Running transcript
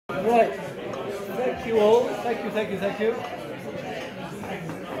Right. Thank you all. Thank you, thank you, thank you.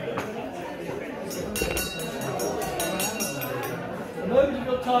 A moment of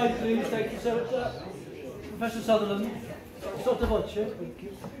your time, please. Thank you so much. Professor Sutherland, Dr. Georgia, thank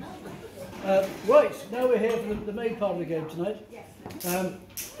you. Right, now we're here for the main part of the game tonight.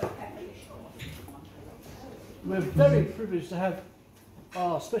 We're very privileged to have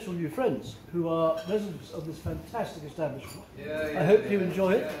our special new friends who are residents of this fantastic establishment. I hope you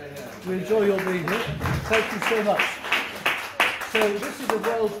enjoy it. We enjoy your being here. Thank you so much. So this is a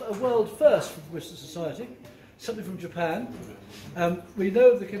world first for the Whistler Society, something from Japan. We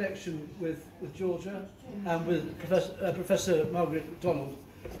know the connection with Georgia and with Professor Margaret MacDonald,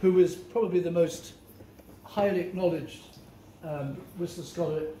 who is probably the most highly acknowledged Whistler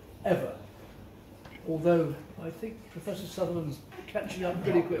scholar ever. Although I think Professor Sutherland's catching up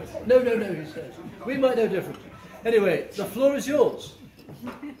pretty quick. No, he says. We might know different. Anyway, the floor is yours.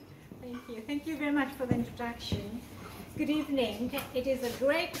 Thank you. Thank you very much for the introduction. Good evening. It is a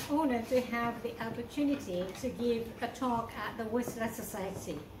great honor to have the opportunity to give a talk at the Whistler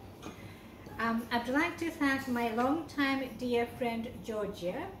Society. I'd like to thank my longtime dear friend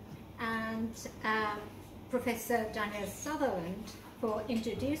Georgia and Professor Daniel Sutherland for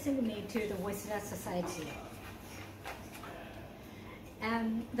introducing me to the Whistler Society.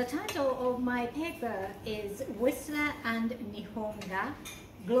 The title of my paper is Whistler and Nihon-ga,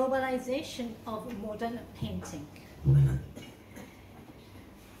 Globalisation of Modern Painting.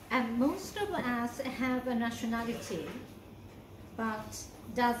 And most of us have a nationality, but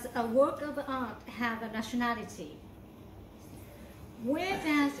does a work of art have a nationality? Where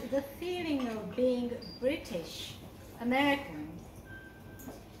does the feeling of being British, American,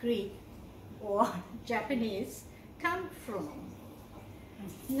 Greek, or Japanese come from?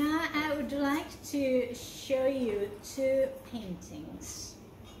 Now I would like to show you two paintings.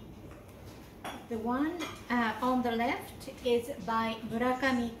 The one on the left is by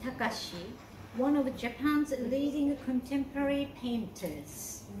Murakami Takashi, one of Japan's leading contemporary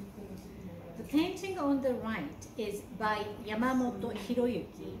painters. The painting on the right is by Yamamoto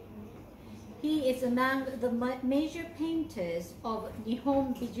Hiroyuki. He is among the major painters of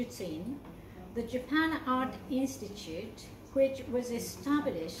Nihon Bijutsuin, the Japan Art Institute, which was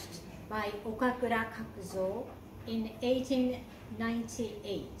established by Okakura Kakuzo in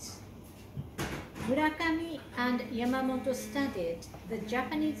 1898. Murakami and Yamamoto studied the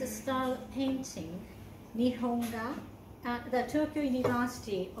Japanese-style painting Nihon-ga at the Tokyo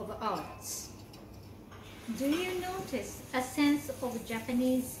University of Arts. Do you notice a sense of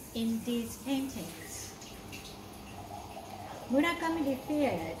Japanese in these paintings? Murakami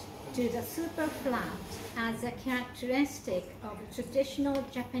referred to the super flat as a characteristic of traditional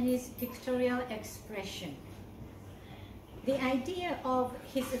Japanese pictorial expression. The idea of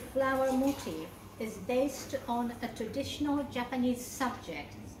his flower motif is based on a traditional Japanese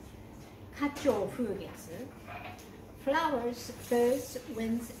subject, Kachou Fugetsu, flowers, birds,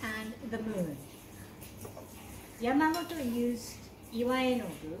 winds, and the moon. Yamamoto used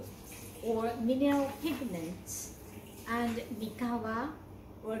iwaenobu, or mineral pigments, and mikawa,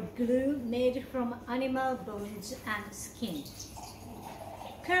 or glue made from animal bones and skin.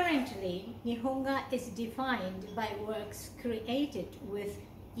 Currently, Nihon-ga is defined by works created with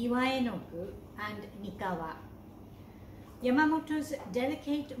iwaenobu and mikawa. Yamamoto's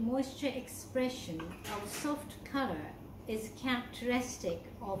delicate moisture expression of soft color is characteristic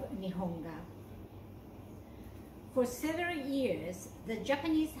of Nihon-ga. For several years, the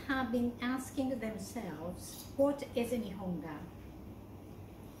Japanese have been asking themselves, what is Nihon-ga?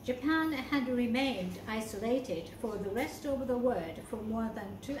 Japan had remained isolated for the rest of the world for more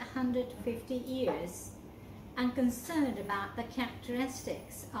than 250 years and concerned about the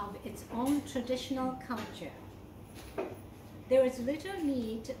characteristics of its own traditional culture. There is little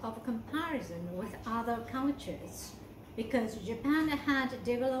need of comparison with other cultures because Japan had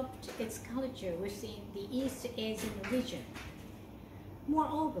developed its culture within the East Asian region.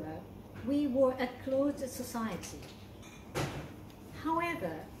 Moreover, we were a closed society.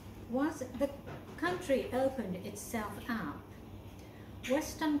 However, once the country opened itself up,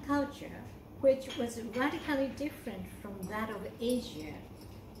 Western culture, which was radically different from that of Asia,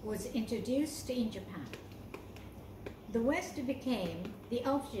 was introduced in Japan. The West became the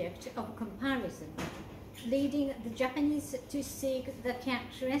object of comparison, leading the Japanese to seek the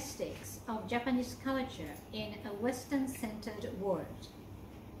characteristics of Japanese culture in a Western-centered world.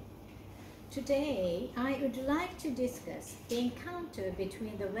 Today, I would like to discuss the encounter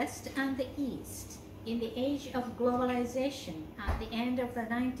between the West and the East in the age of globalization at the end of the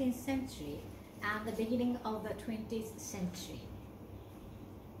 19th century and the beginning of the 20th century.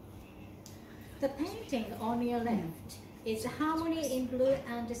 The painting on your left is Harmony in Blue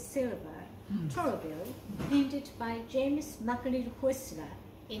and Silver, Torville, painted by James McNeill Whistler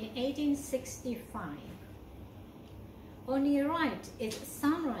in 1865. On your right is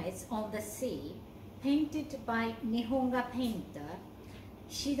Sunrise on the Sea, painted by Nihon-ga painter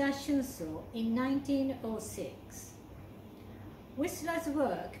Shida Shunso in 1906. Whistler's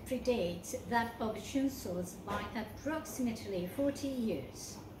work predates that of Shunso's by approximately 40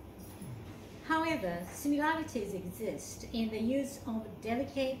 years. However, similarities exist in the use of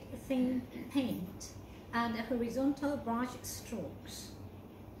delicate thin paint and horizontal brush strokes.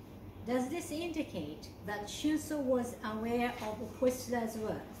 Does this indicate that Shunso was aware of Whistler's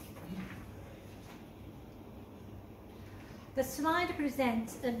work? The slide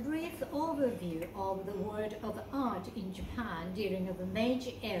presents a brief overview of the world of art in Japan during the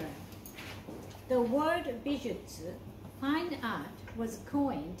Meiji era. The word bijutsu, fine art, was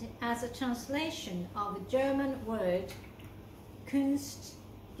coined as a translation of the German word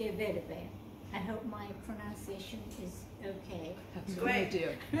Kunstgewerbe. I hope my pronunciation is okay. That's great,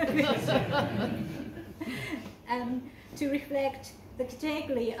 dear. To reflect the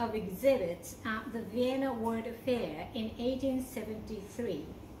category of exhibits at the Vienna World Fair in 1873,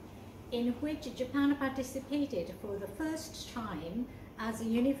 in which Japan participated for the first time as a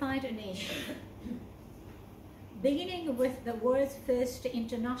unified nation. Beginning with the world's first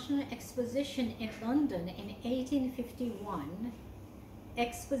international exposition in London in 1851,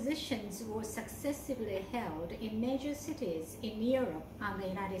 expositions were successively held in major cities in Europe and the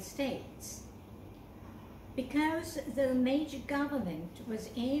United States. Because the Meiji government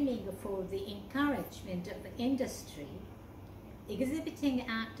was aiming for the encouragement of industry, exhibiting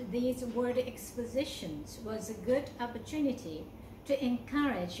at these world expositions was a good opportunity to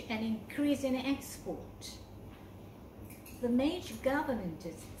encourage an increase in export. The Meiji government's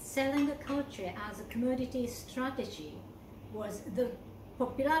selling culture as a commodity strategy was the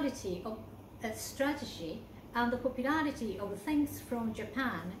popularity of a strategy, and the popularity of things from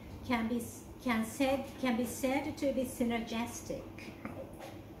Japan can be said to be synergistic.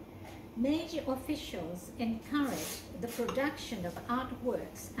 Meiji officials encouraged the production of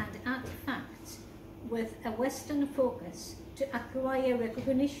artworks and artifacts with a Western focus to acquire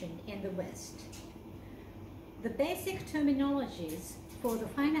recognition in the West. The basic terminologies for the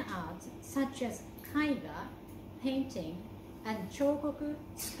fine arts, such as kaiga, painting, and chogoku,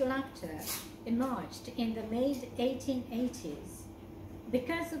 sculpture, emerged in the mid-1880s.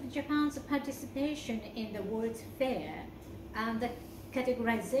 Because of Japan's participation in the World's Fair and the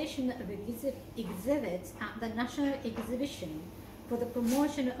categorization of exhibits at the National Exhibition for the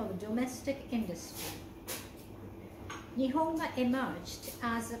promotion of domestic industry, Nihon-ga emerged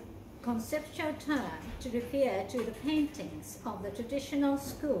as a conceptual term to refer to the paintings of the traditional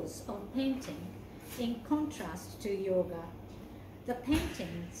schools of painting in contrast to yoga. The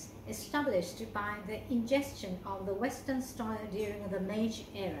paintings established by the ingestion of the Western style during the Meiji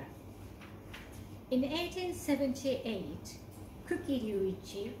era. In 1878, Kuki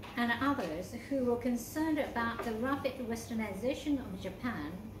Ryuichi and others who were concerned about the rapid westernization of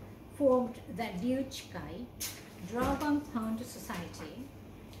Japan formed the Ryuchikai, Dragon Pond Society,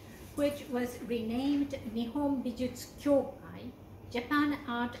 which was renamed Nihon Bijutsu Kyokai, Japan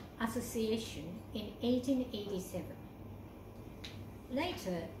Art Association, in 1887.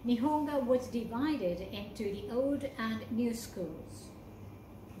 Later, Nihon-ga was divided into the old and new schools.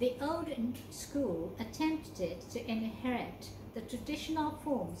 The old school attempted to inherit the traditional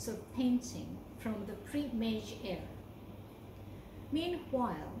forms of painting from the pre-Meiji era.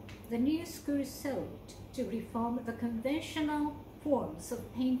 Meanwhile, the new school sought to reform the conventional forms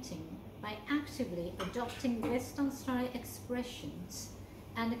of painting by actively adopting Western-style expressions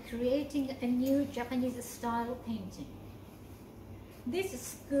and creating a new Japanese-style painting. This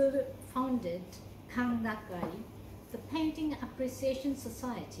school founded Kangakai, the Painting Appreciation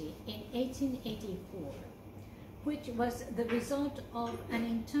Society, in 1884, which was the result of an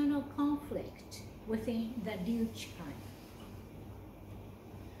internal conflict within the Ryuchikai.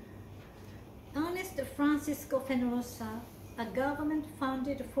 Ernest Francisco Fenollosa, a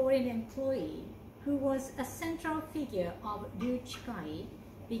government-funded foreign employee who was a central figure of Ryuchikai,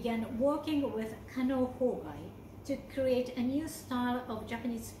 began working with Kano Hogai to create a new style of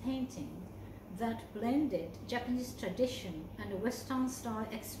Japanese painting that blended Japanese tradition and Western-style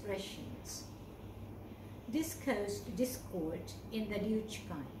expressions. This caused discord in the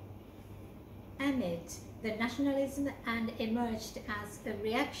Ryuchikai. Amid the nationalism and emerged as a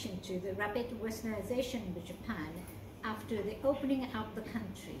reaction to the rapid westernization of Japan after the opening of the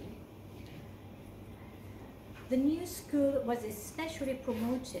country. The new school was especially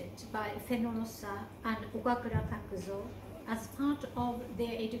promoted by Fenorosa and Ogakura Kakuzo as part of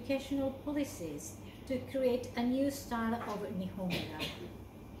their educational policies to create a new style of Nihon-ga.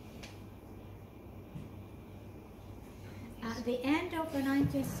 At the end of the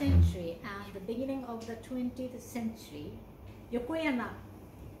 19th century and the beginning of the 20th century, Yokoyama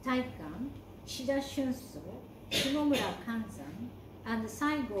Taikan, Shida Shunso, Shimomura Kanzan, and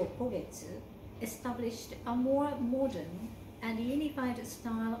Saigo Kogetsu established a more modern and unified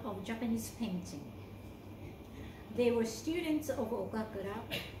style of Japanese painting. They were students of Ogakura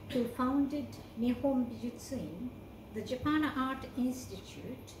who founded Nihon Bijutsuin, the Japan Art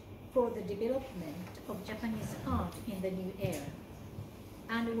Institute for the development of Japanese art in the new era,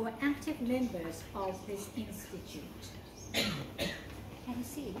 and were active members of this institute. Can you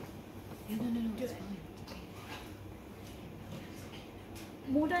see? No, it's fine.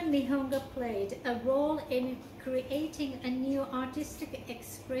 Modern Nihon-ga played a role in creating a new artistic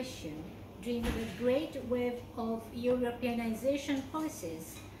expression during the great wave of Europeanization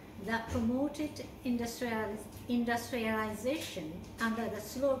policies that promoted industrialization under the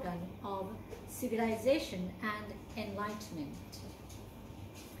slogan of civilization and enlightenment.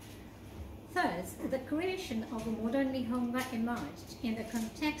 Thus, the creation of modern Nihon-ga emerged in the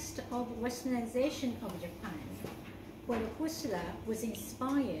context of westernization of Japan, where Whistler was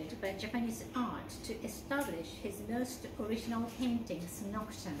inspired by Japanese art to establish his most original paintings,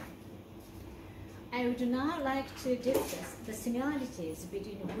 Nocturne. I would now like to discuss the similarities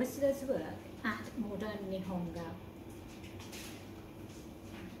between Whistler's work and modern Nihon-ga.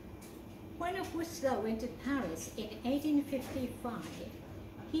 When Whistler went to Paris in 1855,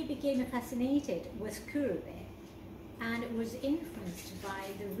 he became fascinated with Kurube and was influenced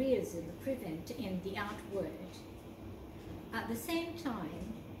by the realism prevalent in the art world. At the same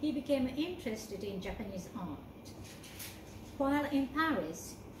time, he became interested in Japanese art. While in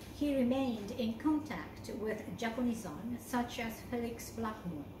Paris, he remained in contact with Japonism, such as Felix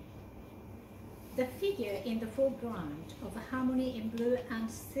Blackmore. The figure in the foreground of Harmony in Blue and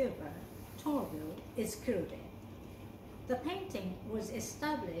Silver, Torville, is Kurube. The painting was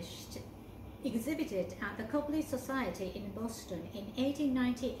exhibited at the Copley Society in Boston in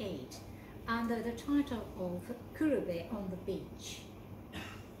 1898 under the title of Kurube on the Beach.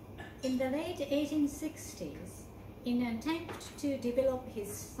 In the late 1860s, in an attempt to develop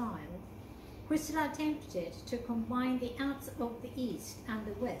his style, Whistler attempted to combine the arts of the East and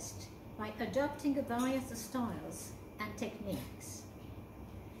the West by adopting various styles and techniques.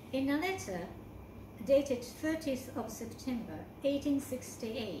 In a letter dated 30th of September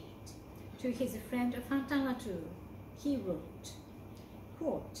 1868 to his friend Fantin Latour, he wrote,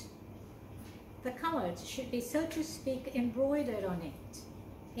 quote, "The colors should be, so to speak, embroidered on it.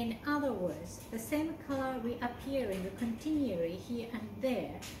 In other words, the same color reappearing continually here and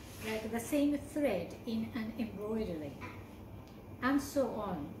there, like the same thread in an embroidery, and so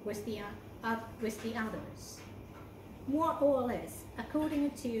on with the others, more or less according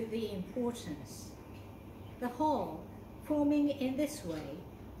to the importance. The whole forming in this way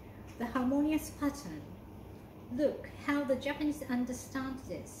the harmonious pattern. Look how the Japanese understand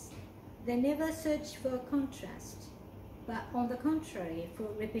this. They never search for contrast, but on the contrary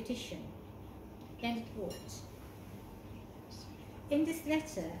for repetition." End quote. In this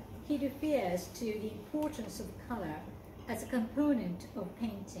letter, he refers to the importance of color as a component of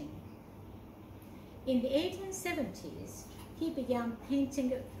painting. In the 1870s, he began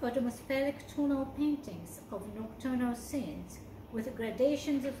painting atmospheric tonal paintings of nocturnal scenes with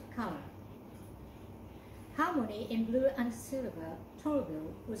gradations of color. Harmony in Blue and Silver,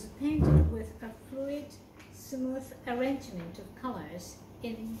 Torville, was painted with a fluid, smooth arrangement of colors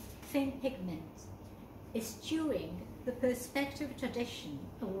in thin pigment, eschewing the perspective tradition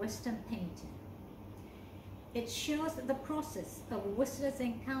of Western painting. It shows the process of Whistler's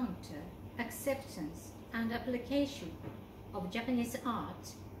encounter, acceptance, and application of Japanese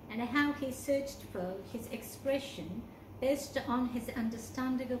art, and how he searched for his expression based on his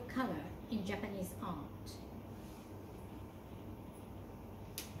understanding of color in Japanese art.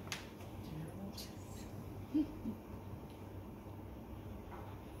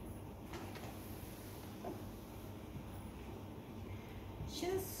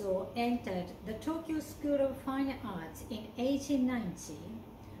 Shunso entered the Tokyo School of Fine Arts in 1890,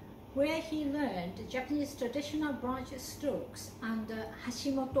 where he learned Japanese traditional brush strokes under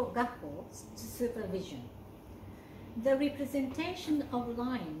Hashimoto Gako's supervision. The representation of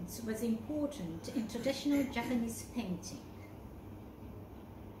lines was important in traditional Japanese painting.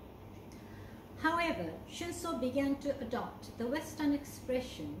 However, Shunso began to adopt the Western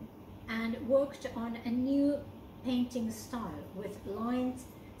expression and worked on a new painting style with lines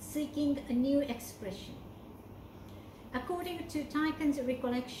seeking a new expression. According to Taikan's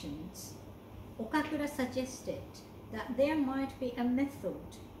recollections, Okakura suggested that there might be a method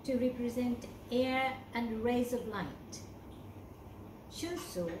to represent air and rays of light.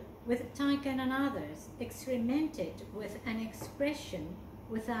 Shunsu, with Taikan and others, experimented with an expression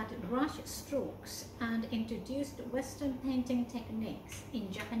without brush strokes and introduced Western painting techniques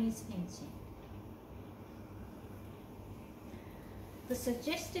in Japanese painting. The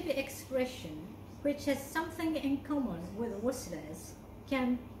suggestive expression, which has something in common with Whistler's,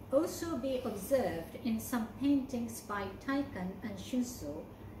 can also be observed in some paintings by Taikan and Shunsu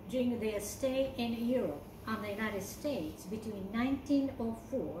during their stay in Europe and the United States between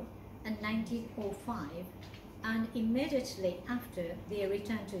 1904 and 1905 and immediately after their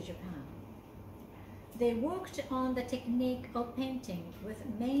return to Japan. They worked on the technique of painting with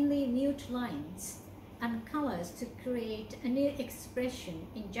mainly nude lines and colors to create a new expression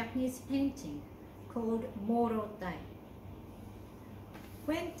in Japanese painting called Moro-dai.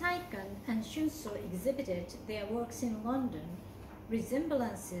 When Taikan and Shunsu exhibited their works in London,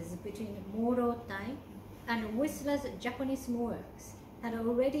 resemblances between Moro-dai and Whistler's Japanese works had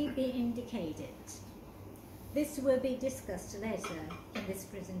already been indicated. This will be discussed later in this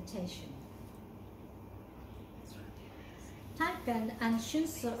presentation. Taikan and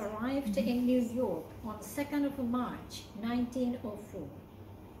Shunsu arrived in New York on 2nd of March 1904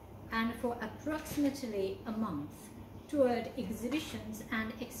 and for approximately a month toured exhibitions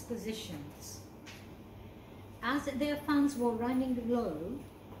and expositions. As their funds were running low,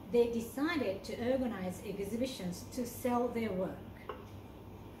 they decided to organize exhibitions to sell their work.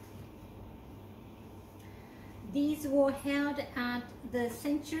 These were held at the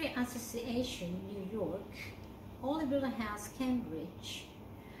Century Association, New York, Oliver House, Cambridge,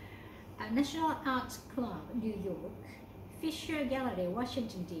 National Arts Club, New York, Fisher Gallery,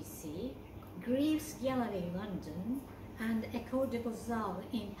 Washington, D.C., Greaves Gallery, London, and École des Beaux-Arts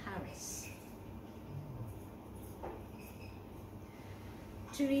in Paris.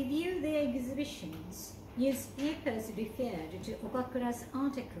 To review their exhibitions, newspapers referred to Okakura's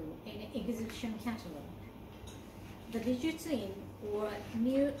article in Exhibition Catalogue. The Bijutsuin, or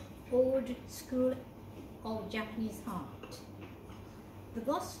New Old School of Japanese Art. The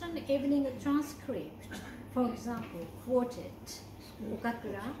Boston Evening Transcript, for example, quoted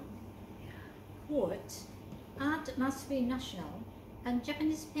Okakura, quote, "Art must be national, and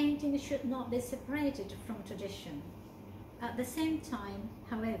Japanese painting should not be separated from tradition. At the same time,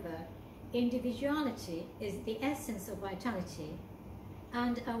 however, individuality is the essence of vitality,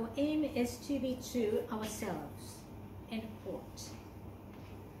 and our aim is to be true ourselves." End quote.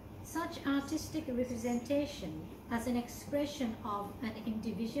 Such artistic representation as an expression of an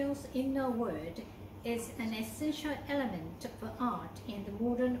individual's inner world is an essential element for art in the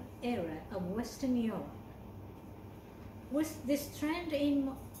modern era of Western Europe. With this trend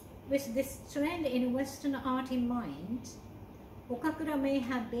in Western art in mind, Okakura may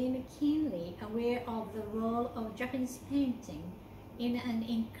have been keenly aware of the role of Japanese painting in an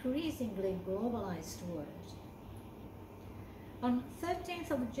increasingly globalized world. On 13th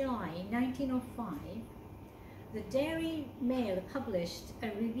of July 1905, the Daily Mail published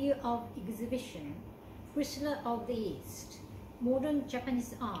a review of exhibition Whistler of the East, Modern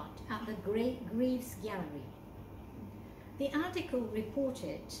Japanese Art at the Great Greaves Gallery. The article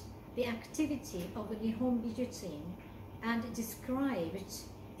reported the activity of the Nihon Bijutsuin and described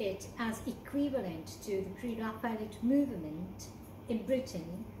it as equivalent to the pre-Raphaelite movement in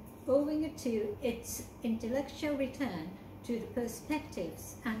Britain, owing to its intellectual return to the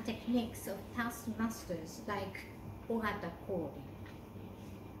perspectives and techniques of past masters like Ogata Kori.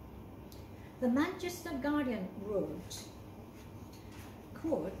 The Manchester Guardian wrote,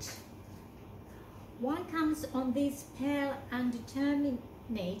 quote, "One comes on these pale and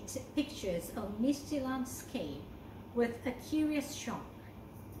determinate pictures of misty landscape with a curious shock.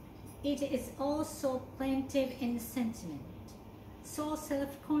 It is all so plaintive in sentiment, so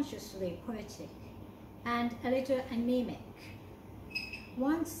self-consciously poetic, and a little anemic.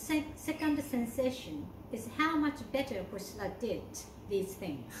 One's second sensation is how much better Whistler did these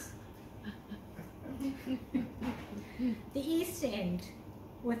things." The East End,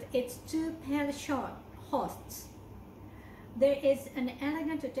 with its two pale short hosts, there is an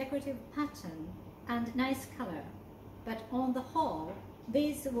elegant decorative pattern and nice color, but on the whole,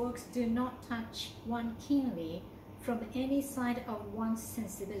 these works do not touch one keenly from any side of one's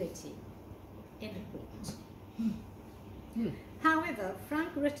sensibility. End quote. However,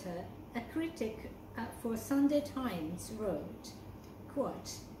 Frank Ritter, a critic for Sunday Times, wrote,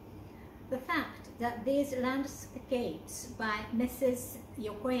 quote, The fact that these landscapes by Mrs.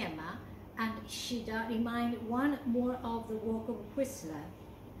 Yokoyama and Ishida remind one more of the work of Whistler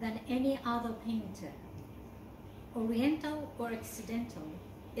than any other painter, Oriental or Occidental,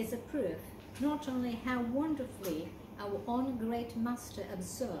 is a proof not only how wonderfully our own great master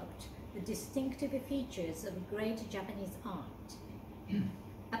observed the distinctive features of great Japanese art,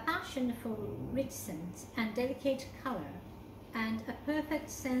 a passion for richness and delicate color, and a perfect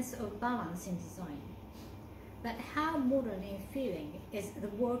sense of balance in design, but how modern in feeling is the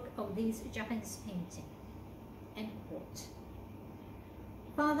work of these Japanese painting." End quote.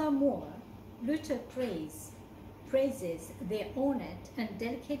 Furthermore, Luther praises their ornate and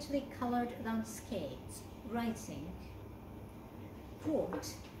delicately colored landscapes, writing,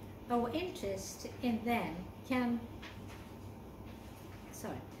 quote, our interest in them can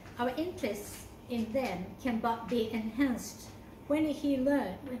but be enhanced when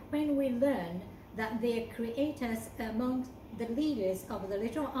we learn that their creators among the leaders of the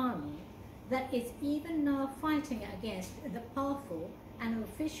little army that is even now fighting against the powerful and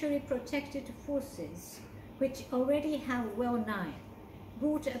officially protected forces which already have well nigh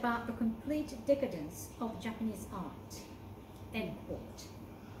brought about the complete decadence of Japanese art. End quote.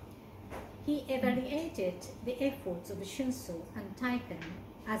 He evaluated the efforts of Shinshu and Taikan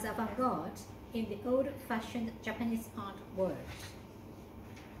as avant-garde in the old-fashioned Japanese art world.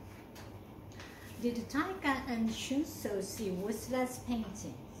 Did Taikan and Shinshu see Whistler's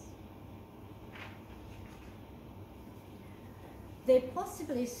paintings? They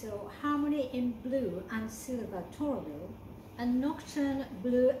possibly saw Harmony in Blue and Silver Toril and Nocturne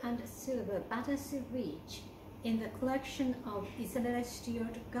Blue and Silver Battersea Ridge in the collection of Isabella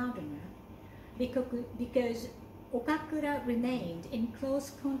Stewart Gardner because Okakura remained in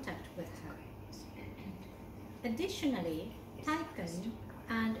close contact with her. Additionally, Taikan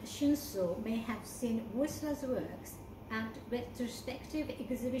and Shinshu may have seen Whistler's works at retrospective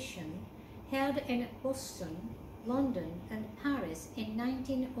exhibition held in Boston, London, and Paris in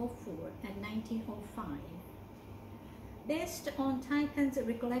 1904 and 1905. Based on Taikan's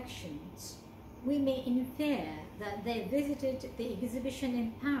recollections, we may infer that they visited the exhibition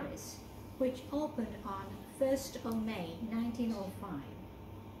in Paris, which opened on 1st of May 1905.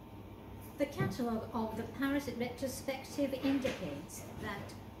 The catalogue of the Paris retrospective indicates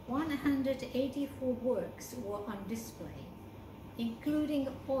that 184 works were on display, including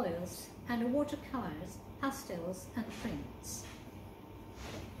oils and watercolors, pastels, and prints.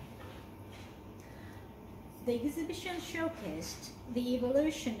 The exhibition showcased the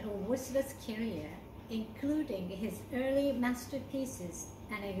evolution of Whistler's career, including his early masterpieces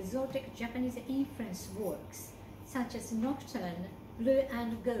and exotic Japanese influence works, such as Nocturne Blue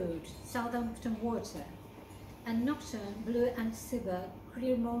and Gold, Southampton Water, and Nocturne Blue and Silver,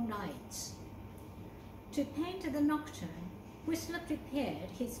 Clear Moonlight. To paint the Nocturne, Whistler prepared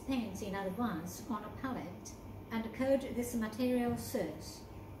his paints in advance on a palette and coated this material source,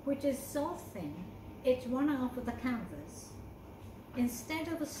 which is so thin it ran off the canvas. Instead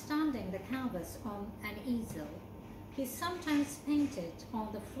of standing the canvas on an easel, he sometimes painted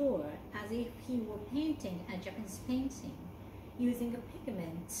on the floor as if he were painting a Japanese painting, using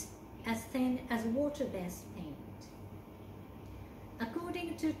pigments as thin as water-based paint.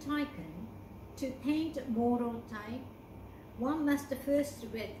 According to Taikan, to paint moral type, one must first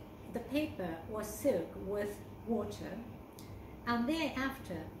wet the paper or silk with water, and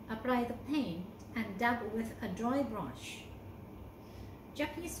thereafter apply the paint and dab with a dry brush.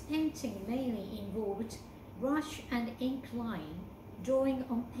 Japanese painting mainly involved brush and ink line, drawing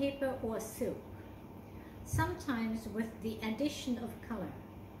on paper or silk, sometimes with the addition of color,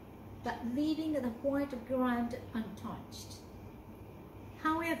 but leaving the white ground untouched.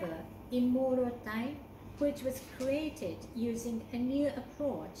 However, in Moro-dai, which was created using a new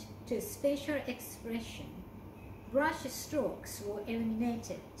approach to spatial expression, brush strokes were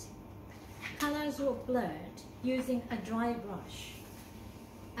eliminated. Colors were blurred using a dry brush,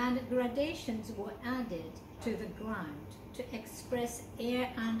 and gradations were added to the ground to express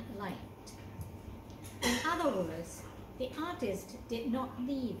air and light. In other words, the artist did not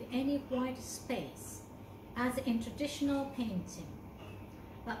leave any white space, as in traditional painting,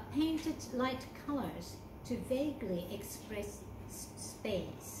 but painted light colors to vaguely express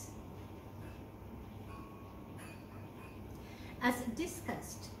space. As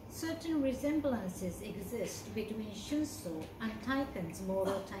discussed, certain resemblances exist between Shinshu and Taikan's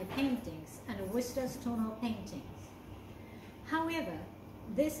Moro-tai paintings and Whistler's tonal paintings. However,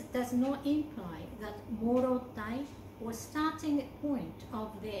 this does not imply that Moro-tai or starting point of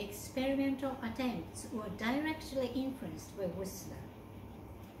their experimental attempts were directly influenced by Whistler.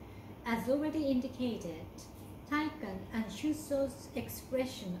 As already indicated, Taikan and Shunso's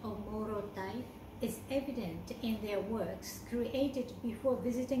expression of Morotai is evident in their works created before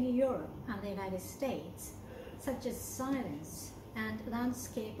visiting Europe and the United States, such as Silence and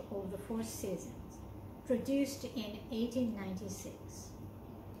Landscape of the Four Seasons, produced in 1896.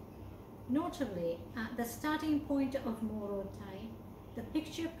 Notably, at the starting point of Morotai, the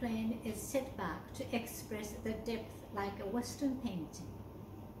picture plane is set back to express the depth like a Western painting.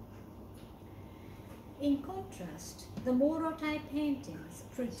 In contrast, the Morotai paintings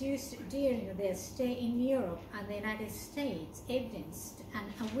produced during their stay in Europe and the United States evidenced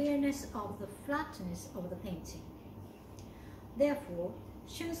an awareness of the flatness of the painting. Therefore,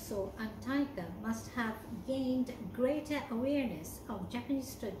 Shunso and Taika must have gained greater awareness of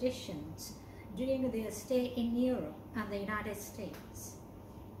Japanese traditions during their stay in Europe and the United States.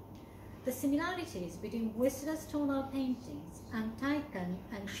 The similarities between Whistler's tonal paintings and Taikan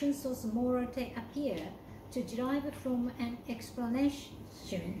and Shunso's Morotai appear to derive from an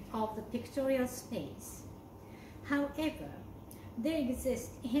explanation of the pictorial space. However, there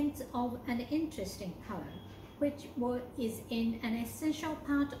exist hints of an interesting color, which is in an essential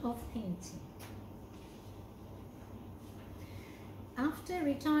part of painting. After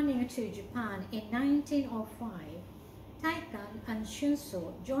returning to Japan in 1905, Taikan and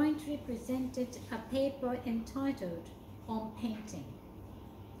Shunso jointly presented a paper entitled On Painting.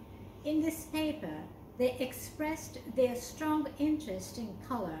 In this paper, they expressed their strong interest in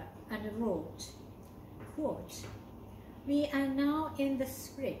color and wrote, quote, "We are now in the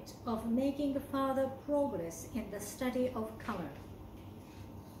spirit of making further progress in the study of color."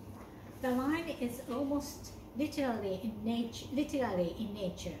 The line is almost literally in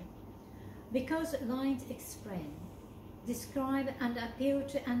nature, because lines explain, describe and appeal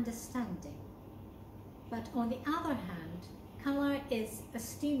to understanding. But on the other hand, color is a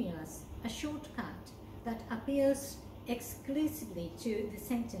stimulus, a shortcut that appeals exclusively to the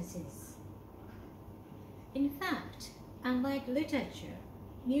sentences. In fact, unlike literature,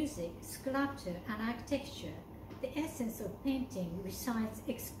 music, sculpture, and architecture, the essence of painting resides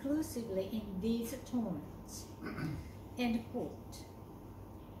exclusively in these tones. End quote.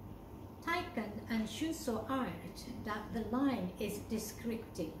 Taikan and Shunso argued that the line is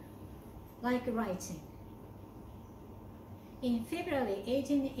descriptive, like writing. In February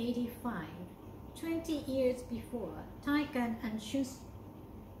 1885, 20 years before Taikan and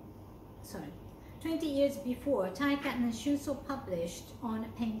Shunso published On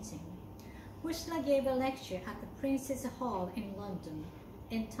Painting, Whistler gave a lecture at the Prince's Hall in London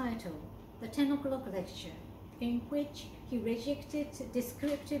entitled The 10 O'Clock Lecture, in which he rejected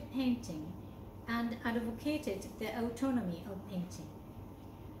descriptive painting and advocated the autonomy of painting.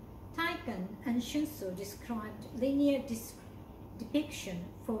 Taikan and Shunso described linear depiction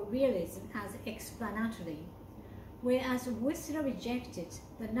for realism as explanatory, whereas Whistler rejected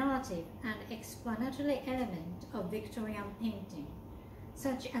the narrative and explanatory element of Victorian painting,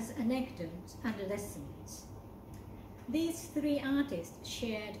 such as anecdotes and lessons. These three artists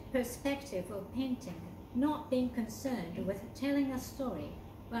shared perspective of painting, not being concerned with telling a story,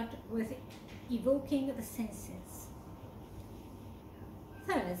 but with evoking the senses.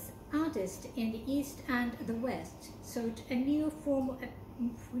 Thus, artists in the East and the West sought a new form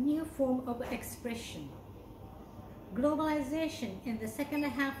of expression. Globalization in the second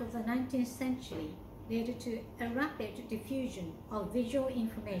half of the 19th century led to a rapid diffusion of visual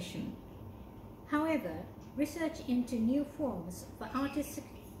information. However, research into new forms for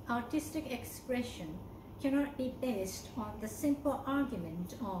artistic expression cannot be based on the simple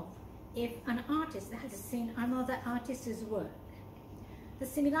argument of if an artist has seen another artist's work. The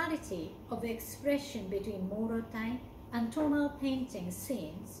similarity of the expression between Morotai and tonal painting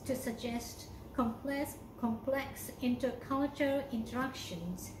seems to suggest complex intercultural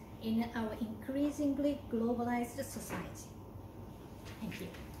interactions in our increasingly globalized society. Thank you.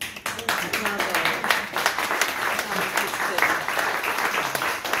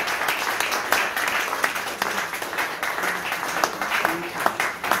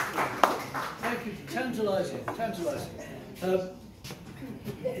 Thank you. Tantalizing.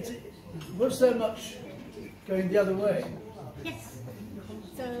 Was there much going the other way? Yes.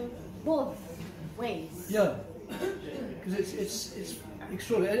 So both ways. Yeah. Because it's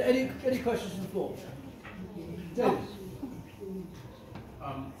extraordinary. Any questions from the floor? David?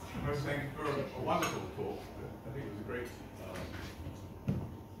 First, thank you for a wonderful talk. I think it was a great,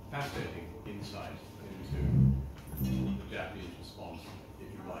 fascinating insight into the Japanese response, if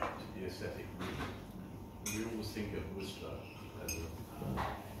you like, to the aesthetic movement. We always think of Whistler as a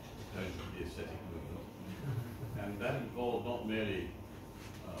component of the aesthetic movement, and that involved not merely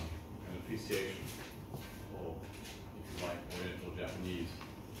appreciation of, if you like, Oriental Japanese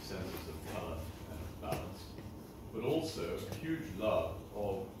senses of colour and of balance, but also a huge love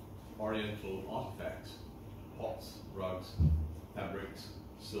of Oriental artifacts, pots, rugs, fabrics,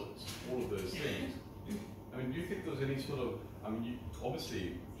 silks, all of those things. I mean, do you think there was any sort of, I mean,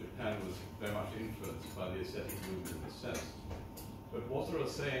 obviously Japan was very much influenced by the aesthetic movement in a sense, but was there a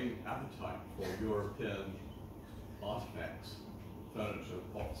same appetite for European artifacts, furniture,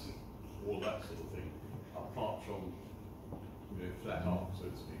 pots, all that sort of thing, apart from, you know, flat art, so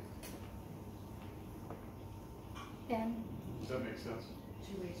to speak? Does that make sense?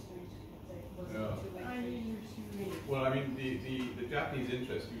 Two-way street. Yeah. Well, I mean, the Japanese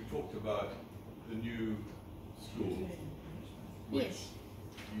interest, you talked about the new school, which Yes.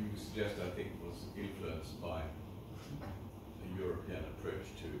 you suggest, I think, was influenced by the European approach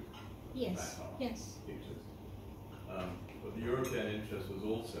to Yes. flat art Yes. pictures. But the European interest was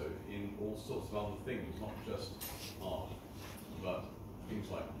also in all sorts of other things, not just art, but things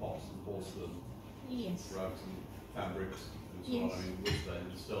like pots and porcelain, Yes. rugs and fabrics and so Yes. on. I mean, Whistler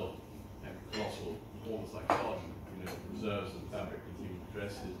himself had colossal performance like garden, you know, reserves of fabric and human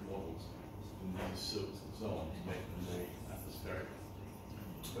dresses, models, and these silks and so on to make them more atmospheric.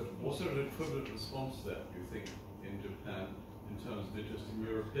 But was there an equivalent response to that, do you think, in Japan in terms of interest in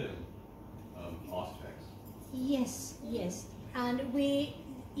European artifacts? Yes, yes. And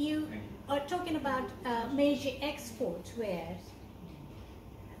you are talking about major export wares.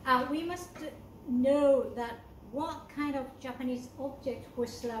 We must know that what kind of Japanese object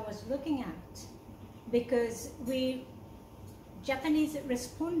Whistler was looking at, because Japanese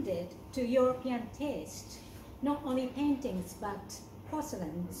responded to European taste, not only paintings but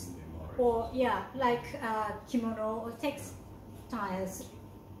porcelains, or like kimono or textiles,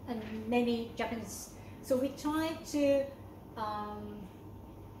 and many Japanese. So we tried to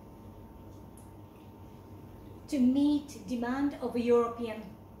meet demand of European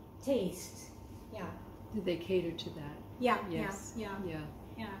taste. Yeah. Did they cater to that? Yeah. Yes. Yeah. Yeah.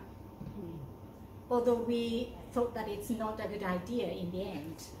 Yeah. Although we thought that it's not a good idea in the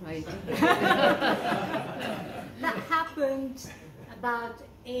end. Right. That happened about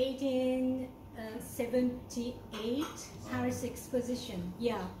 1878 Paris Exposition.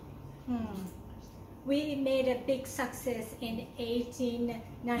 Yeah. We made a big success in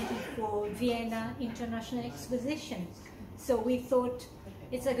 1894 Vienna International Exposition. So we thought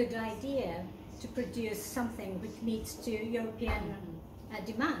it's a good idea to produce something which meets to European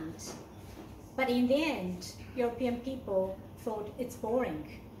demand. But in the end, European people thought it's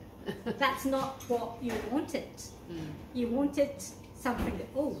boring. That's not what you wanted. You wanted something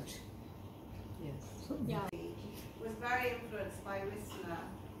old. Yes. So, yeah. Was very influenced by Whistler,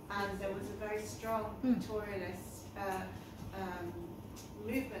 and there was a very strong pictorialist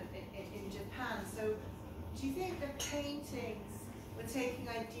movement in Japan. So do you think the paintings were taking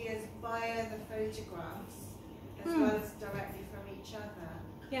ideas via the photographs as well as directly from each other?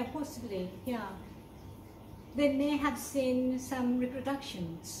 Yeah, possibly, yeah. They may have seen some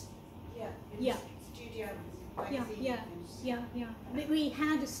reproductions. Yeah. Yeah. Studio Yeah, magazine. We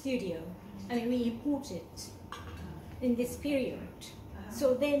had a studio, I mean, we imported in this period.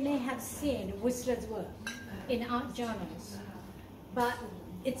 So they may have seen Whistler's work in art journals, but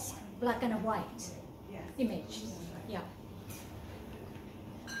it's black and white image. Yeah.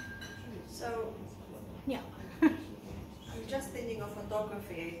 So, Yeah. I'm just thinking of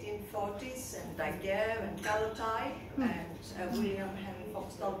photography, 1840s, and Daguerre and Calotai, and William Henry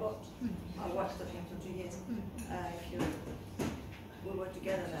Fox Talbot. I watched him for 2 years. We were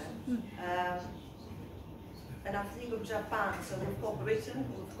together then. And I'm thinking of Japan, so we've got Britain,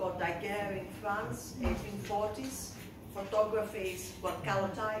 we've got Daguerre in France, 1840s, photographies, what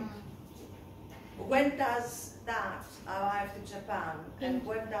Calotai. When does that arrive to Japan, and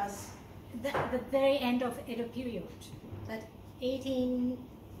when does... The very end of Edo period, that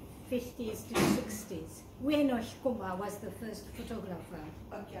 1850s to 60s. Ueno Hikoma was the first photographer.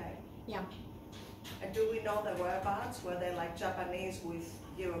 Okay. Yeah. And do we know the whereabouts? Were they like Japanese with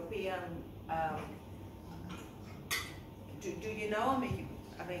European? Do you know? I mean,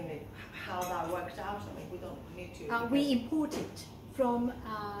 how that worked out? I mean, we don't need to. We imported from.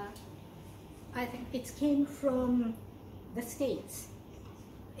 I think it came from the States.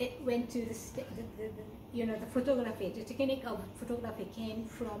 It went to the photography. The technique of photography came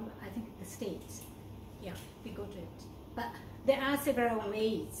from, I think, the States. Yeah, we got it. But there are several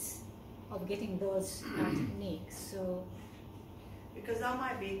ways of getting those techniques. So because that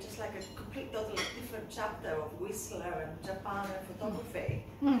might be just like a complete, totally different chapter of Whistler and Japan and photography,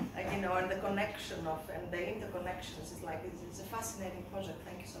 and, you know, and the connection of, and the interconnections is like, it's a fascinating project.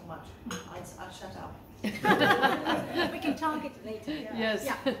 Thank you so much. I'll shut up. We can talk it later. Yeah. Yes.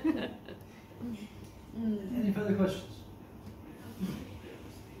 Yeah. Any further questions?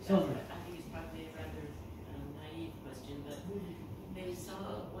 Sandra. I think it's probably a rather naive question, but they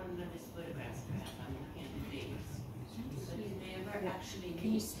saw one another's photographs, perhaps, I'm looking at the dates. But did they ever actually Can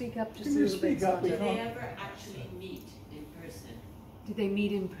you meet? speak up just Can a you little bit? speak up? Sandra? Did they ever actually meet in person? Did they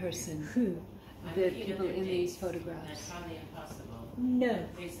meet in person? Who? I'm The looking at people their in these dates. photographs. That's probably impossible. No.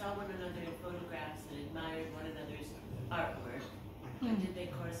 They saw one another in photographs and admired one another's artwork. But did they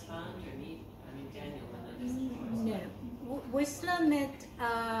correspond or meet? I mean, Daniel, one of them correspond. No. Whistler met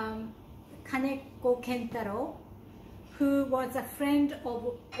Kaneko Kentaro, who was a friend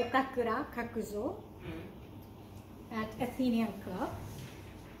of Okakura Kakuzo at Athenian Club.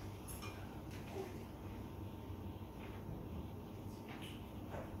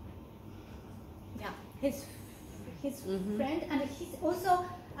 Yeah, his friend, and he's also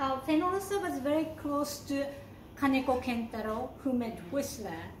Fenolsa was very close to Kaneko Kentaro, who met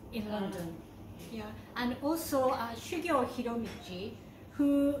Whistler in London. Yeah, and also Shugyo Hiromichi,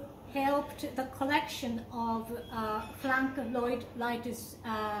 who helped the collection of Frank Lloyd Wright's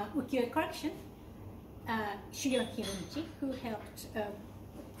ukiyo-e collection. Shugyo Hiromichi, who helped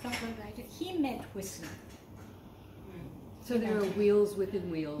Frank Lloyd Wright, he met Whistler. So there are wheels within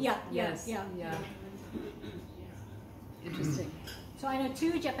wheels. Yeah, Yes. yeah. Interesting. So I know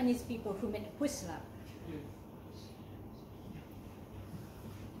 2 Japanese people who met Whistler.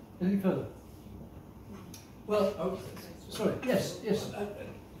 Anything further? Well, oh, sorry. Yes.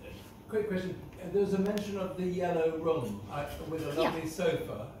 Quick question. There was a mention of the yellow room with a lovely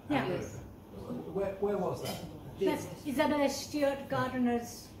sofa. Yeah. Yes. Where was that? That's Isabella Stewart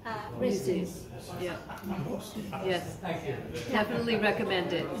Gardner's residence. Yeah. Yes. Thank you. Definitely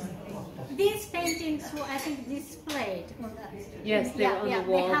recommend it. These paintings were, I think, displayed on that. Yes, they're on the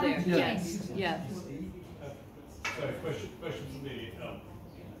wall they haven't there. changed. Yes. Sorry, question for me.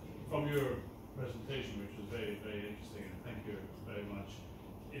 From your presentation, which was very, very interesting, and thank you very much,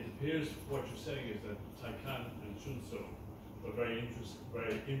 it appears what you're saying is that Taikan and Shunso were very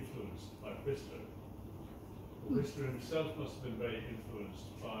influenced by Whistler. Whistler himself must have been very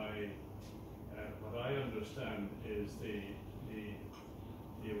influenced by what I understand is the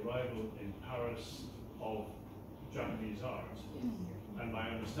arrival in Paris of Japanese art. And my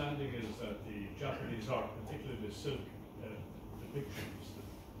understanding is that the Japanese art, particularly the silk depictions,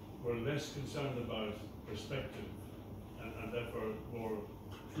 were less concerned about perspective and therefore more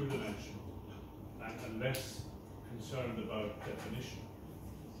two-dimensional and less concerned about definition,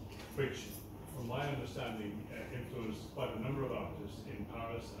 which, from my understanding, influenced quite a number of artists in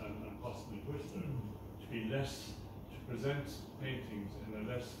Paris and possibly Whistler to be less, to present paintings in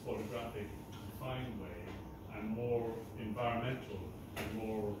a less photographic, defined way and more environmental and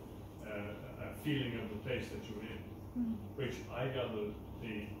more a feeling of the place that you're in, which I gather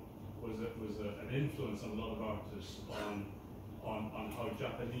was an influence on a lot of artists on how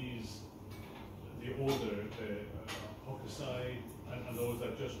Japanese, the older, the hokusai, and those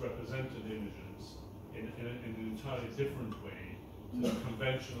that just represented images in an entirely different way to the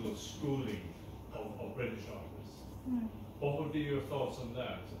conventional schooling of British artists. What would be your thoughts on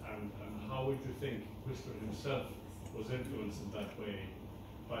that, and how would you think Whistler himself was influenced in that way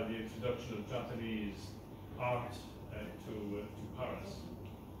by the introduction of Japanese art to Paris?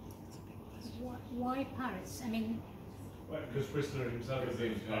 Why Paris? I mean, Well, because Whistler himself is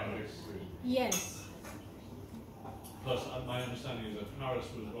in Paris. yes. Plus, my understanding is that Paris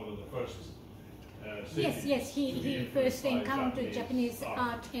was one of the first cities. Yes. to be He influenced first by encountered Japanese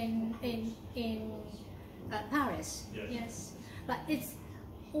art in Paris. Yes. But it's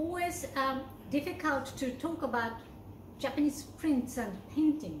always difficult to talk about Japanese prints and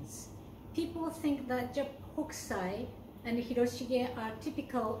paintings. People think that hokusai and hiroshige are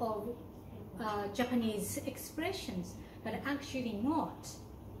typical of Japanese expressions, but actually not.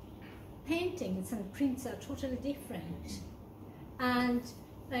 Paintings and prints are totally different. And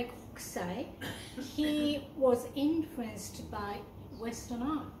like hokusai, he was influenced by Western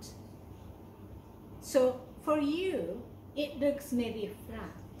art. So for you, it looks maybe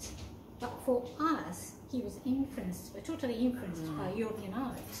flat, but for us, he was totally influenced by European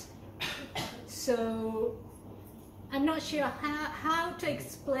art. So I'm not sure how to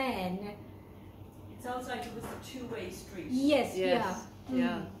explain. It sounds like it was a two-way street. Yes.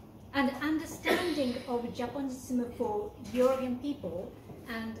 Yeah. And understanding of Japonism for European people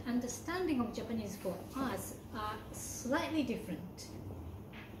and understanding of Japanese for us are slightly different.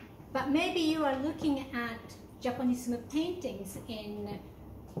 But maybe you are looking at Japonisme paintings in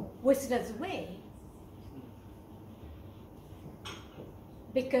Whistler's way,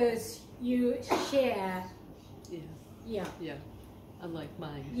 because you share, Yeah. Unlike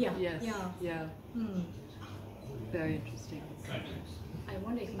mine. Yeah. Yes. Yeah. Yeah. Mm. Very interesting. I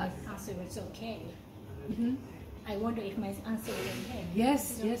wonder if my answer was okay. Mm-hmm. I wonder if my answer was okay.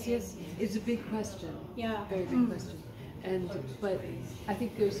 Yes, It's yes, okay. yes. It's a big question. Yeah. Very big question. But I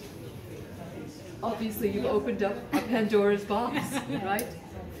think there's, obviously you've opened up a Pandora's box, right?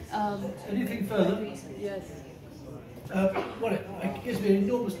 Anything further? Yes. Well, it gives me an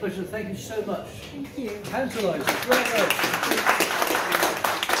enormous pleasure. Thank you so much. Thank you. Tantalising. Great.